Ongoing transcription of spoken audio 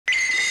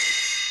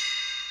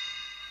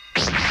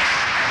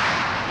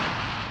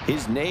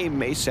His name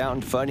may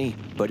sound funny,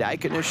 but I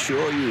can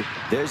assure you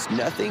there's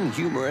nothing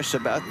humorous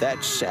about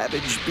that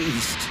savage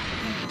beast.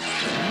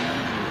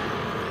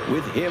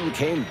 With him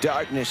came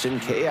darkness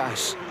and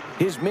chaos.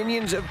 His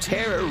minions of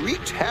terror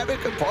wreaked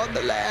havoc upon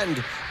the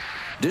land,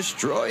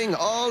 destroying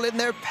all in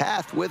their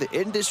path with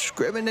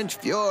indiscriminate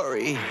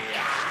fury.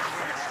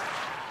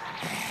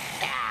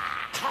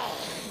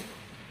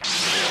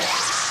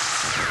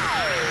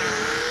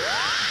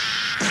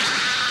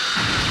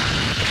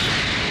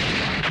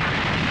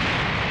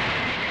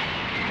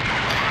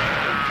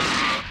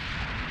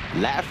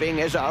 Laughing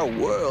as our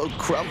world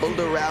crumbled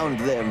around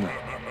them,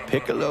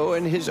 Piccolo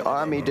and his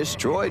army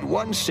destroyed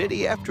one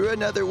city after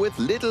another with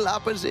little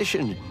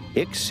opposition,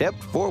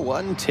 except for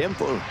one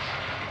temple.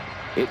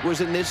 It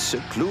was in this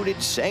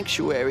secluded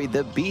sanctuary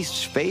the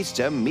beasts faced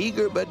a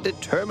meager but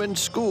determined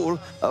school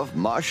of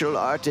martial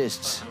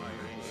artists.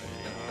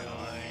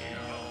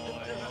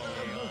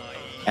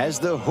 As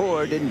the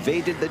horde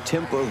invaded the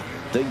temple,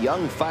 the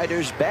young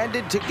fighters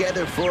banded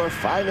together for a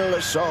final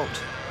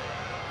assault.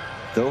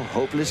 Though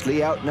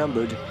hopelessly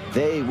outnumbered,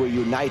 they were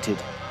united,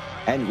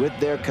 and with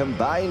their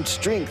combined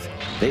strength,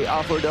 they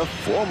offered a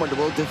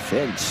formidable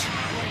defense.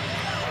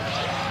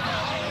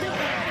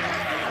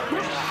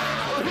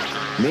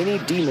 Many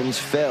demons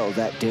fell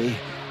that day,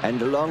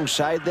 and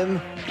alongside them,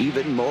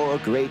 even more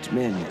great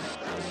men.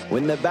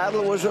 When the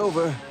battle was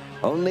over,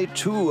 only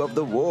 2 of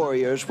the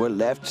warriors were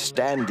left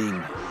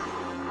standing.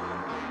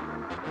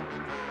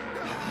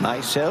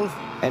 Myself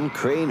and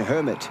Crane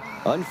Hermit.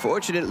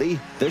 Unfortunately,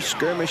 the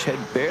skirmish had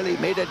barely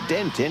made a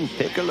dent in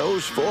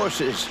Piccolo's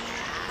forces.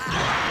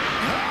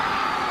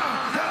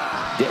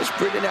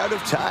 Desperate and out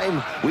of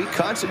time, we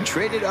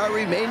concentrated our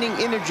remaining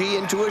energy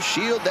into a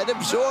shield that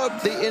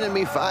absorbed the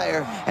enemy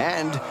fire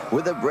and,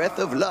 with a breath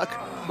of luck,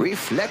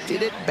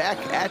 reflected it back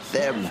at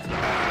them.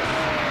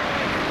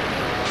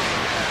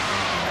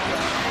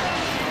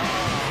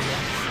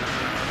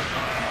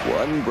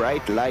 One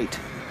bright light,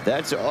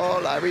 that's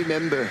all I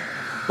remember.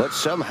 But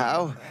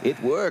somehow, it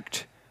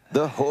worked.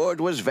 The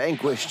horde was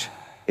vanquished.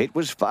 It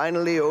was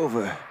finally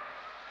over.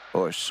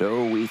 Or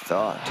so we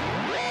thought.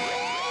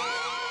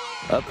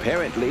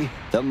 Apparently,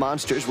 the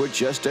monsters were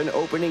just an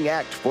opening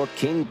act for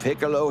King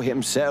Piccolo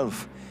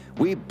himself.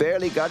 We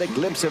barely got a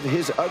glimpse of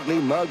his ugly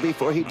mug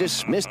before he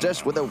dismissed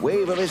us with a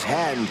wave of his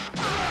hand.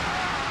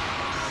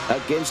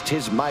 Against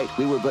his might,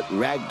 we were but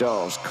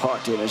ragdolls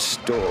caught in a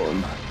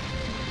storm.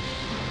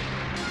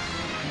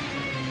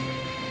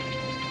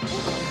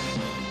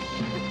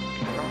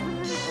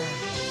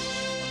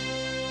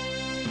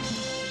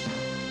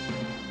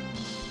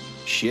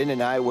 Shin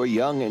and I were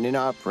young and in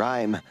our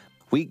prime.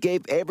 We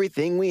gave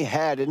everything we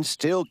had, and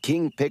still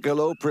King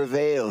Piccolo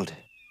prevailed.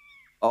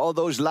 All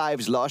those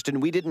lives lost,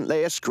 and we didn't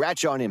lay a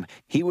scratch on him.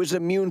 He was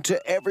immune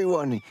to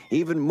everyone,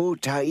 even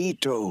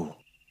Mutaito.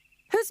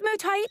 Who's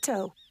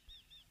Mutaito?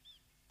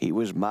 He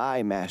was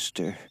my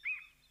master.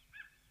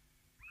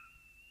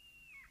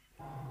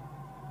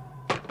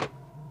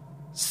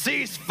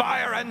 Cease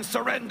fire and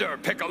surrender,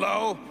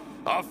 Piccolo!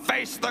 Or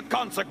face the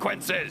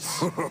consequences!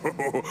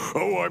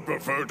 Oh, I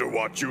prefer to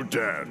watch you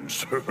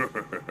dance.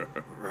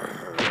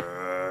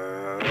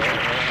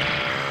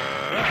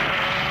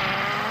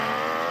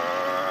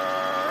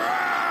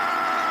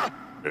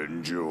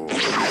 Enjoy.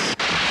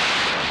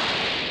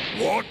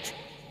 What?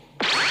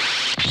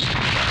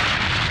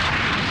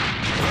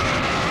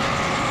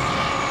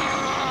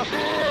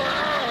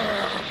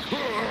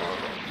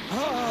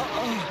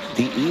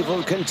 The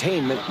Evil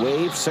Containment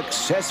Wave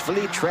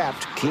successfully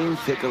trapped King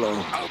Piccolo.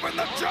 Open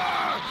the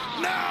jar!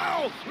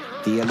 Now!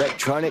 The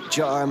electronic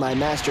jar my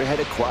master had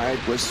acquired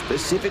was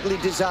specifically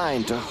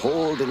designed to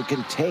hold and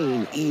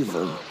contain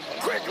evil.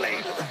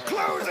 Quickly!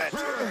 Close it!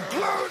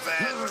 Close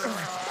it!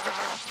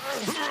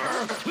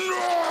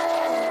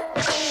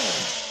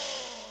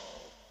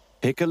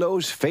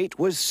 Piccolo's fate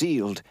was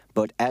sealed,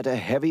 but at a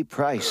heavy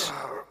price.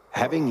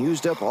 Having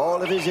used up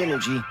all of his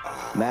energy,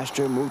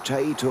 Master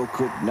Mutaito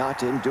could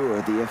not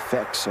endure the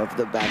effects of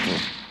the battle.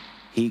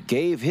 He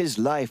gave his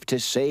life to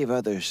save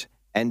others,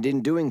 and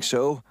in doing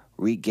so,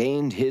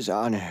 regained his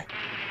honor.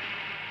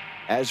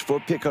 As for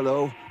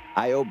Piccolo,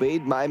 I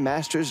obeyed my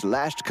master's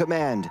last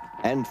command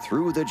and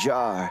threw the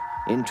jar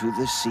into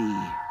the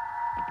sea.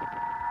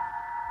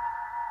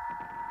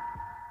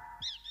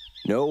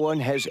 No one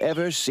has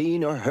ever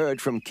seen or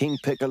heard from King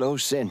Piccolo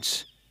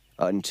since,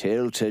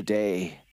 until today.